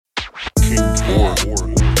I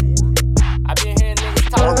been hearing niggas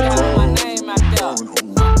talking about my name out there.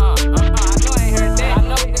 I know I ain't heard that. I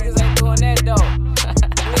know niggas ain't doing that though.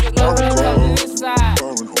 Niggas know when they come to this side,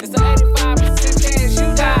 it's an 85% chance you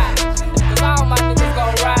die. Cause all my niggas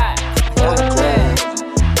gon' ride.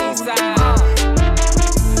 East side, I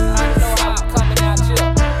know how I'm coming out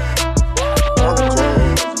here.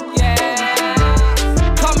 Yeah,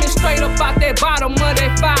 coming straight up out that bottom of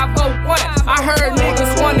that 501. I heard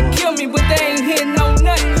niggas wanna kill me, but they ain't hitting no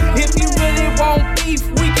nothing. If you really want beef,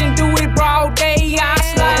 we can do it broad day. I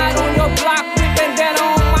slide on your block with bandana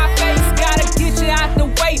on my face. Gotta get you out the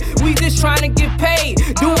way, we just tryna get paid.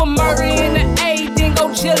 Do a murder in the A, then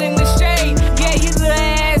go chill in the shade. Yeah, you little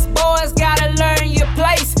ass boys gotta learn your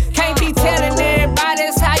place. Can't be telling everybody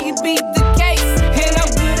that's how you beat the case. And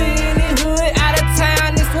I'm good in the hood, out of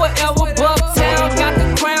town, it's whatever. Bucktown, got the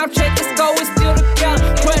crown, check the score, it's still the count.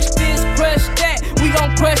 Crush this, crush that, we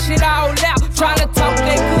gon' crush it all out. Tryna talk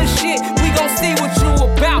that good shit, we gon' see what you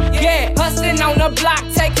about. Yeah, hustling on the block,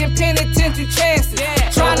 taking penitentiary chances.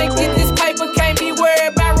 Tryna get this paper, can't be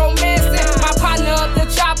worried about romancing. My partner up the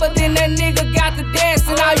chopper, then that nigga got the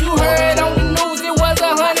dancing. All you heard on the news, it was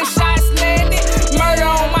 100 shots landed. Murder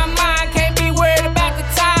on my mind, can't be worried about the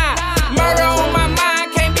time. Murder on my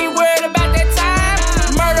mind, can't be worried about that time.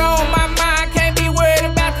 Murder on my mind, can't be worried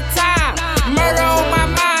about the time. Murder on my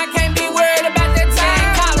mind, can't be worried about that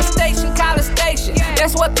time. College station,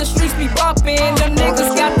 that's what the streets be bumpin'. Them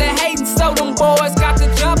niggas got the hatin', so them boys got to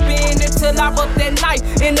jump in. Until I bust that knife,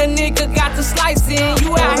 and the nigga got to slicing.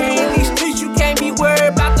 You out here in these streets, you can't be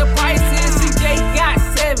worried about the prices. CJ got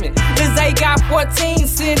 7, Lizzie got 14.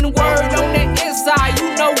 Send word on the inside,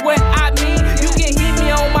 you know what I mean. You can hit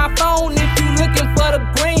me on my phone if you looking for the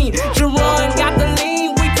green. Jerron got the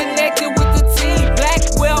lean, we connected with the team. Black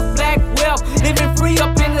wealth, living free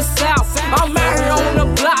up in the south. I'm out here on the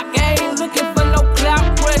block, I ain't looking for no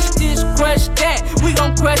clout. Crush this, crush that, we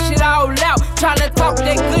gon' crush it all out. Tryna talk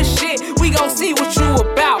that good shit, we gon' see what you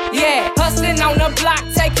about. Yeah, hustling on the block,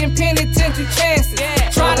 taking penitentiary chances.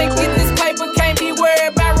 Tryna get this paper, can't be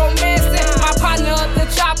worried about romancing. My partner up the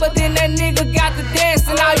chopper, then that nigga got the dance.